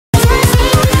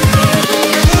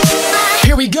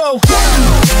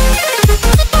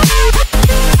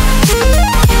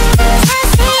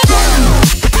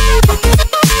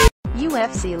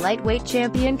UFC lightweight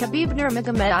champion Khabib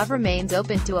Nurmagomedov remains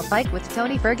open to a fight with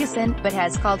Tony Ferguson, but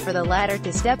has called for the latter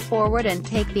to step forward and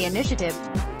take the initiative.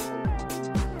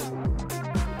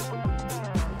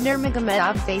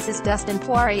 Nurmagomedov faces Dustin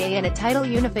Poirier in a title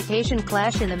unification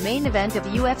clash in the main event of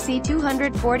UFC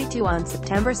 242 on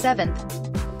September 7.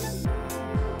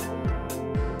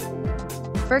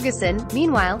 Ferguson,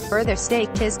 meanwhile, further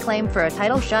staked his claim for a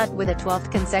title shot with a 12th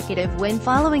consecutive win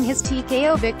following his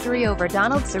TKO victory over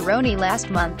Donald Cerrone last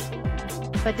month.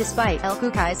 But despite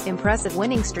Cucuy's impressive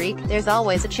winning streak, there's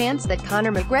always a chance that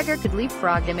Conor McGregor could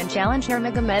leapfrog him and challenge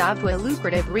Nurmagomedov to a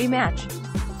lucrative rematch.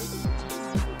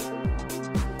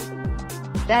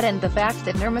 That and the fact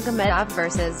that Nurmagomedov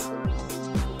vs.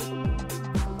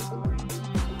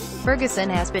 Ferguson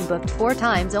has been booked 4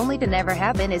 times only to never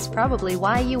happen is probably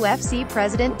why UFC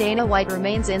President Dana White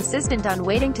remains insistent on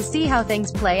waiting to see how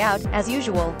things play out, as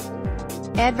usual.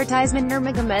 Advertisement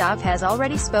Nurmagomedov has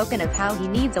already spoken of how he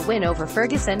needs a win over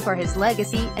Ferguson for his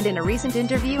legacy, and in a recent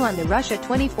interview on the Russia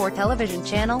 24 television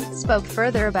channel, spoke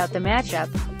further about the matchup.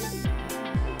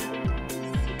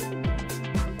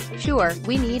 Sure,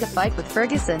 we need a fight with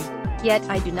Ferguson. Yet,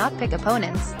 I do not pick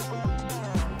opponents.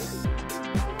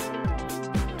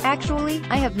 Actually,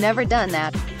 I have never done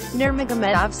that,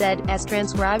 Nurmagomedov said, as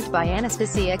transcribed by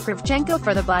Anastasia Kravchenko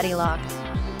for the Body Lock.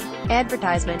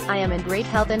 Advertisement: I am in great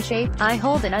health and shape, I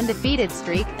hold an undefeated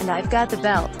streak, and I've got the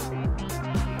belt.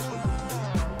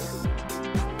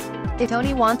 If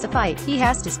Tony wants a fight, he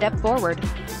has to step forward.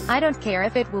 I don't care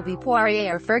if it will be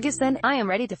Poirier or Ferguson, I am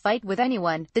ready to fight with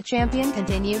anyone, the champion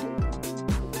continued.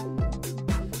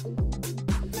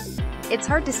 It's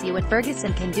hard to see what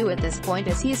Ferguson can do at this point,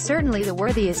 as he is certainly the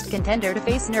worthiest contender to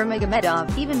face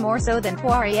Nurmagomedov, even more so than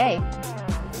Poirier.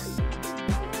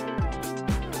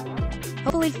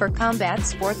 Hopefully for combat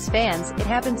sports fans, it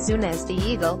happens soon, as the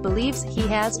Eagle believes he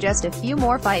has just a few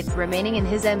more fights remaining in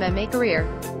his MMA career.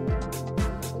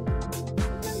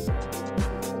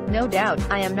 No doubt,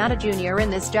 I am not a junior in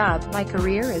this job, my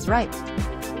career is ripe.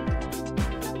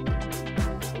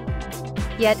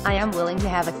 Yet, I am willing to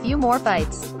have a few more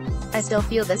fights. I still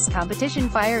feel this competition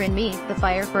fire in me, the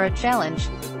fire for a challenge.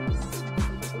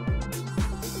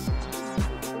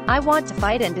 I want to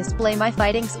fight and display my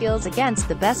fighting skills against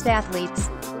the best athletes.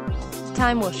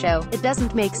 Time will show. It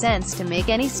doesn't make sense to make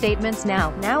any statements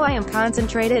now. Now I am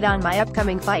concentrated on my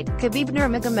upcoming fight. Khabib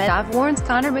Nurmagomedov warns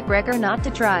Conor McGregor not to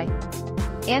try.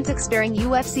 Antics during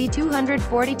UFC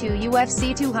 242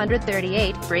 UFC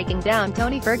 238, breaking down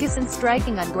Tony Ferguson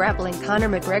striking on grappling. Conor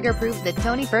McGregor proved that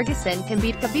Tony Ferguson can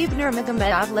beat Khabib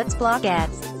Nurmagomedov. Let's block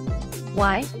ads.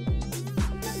 Why?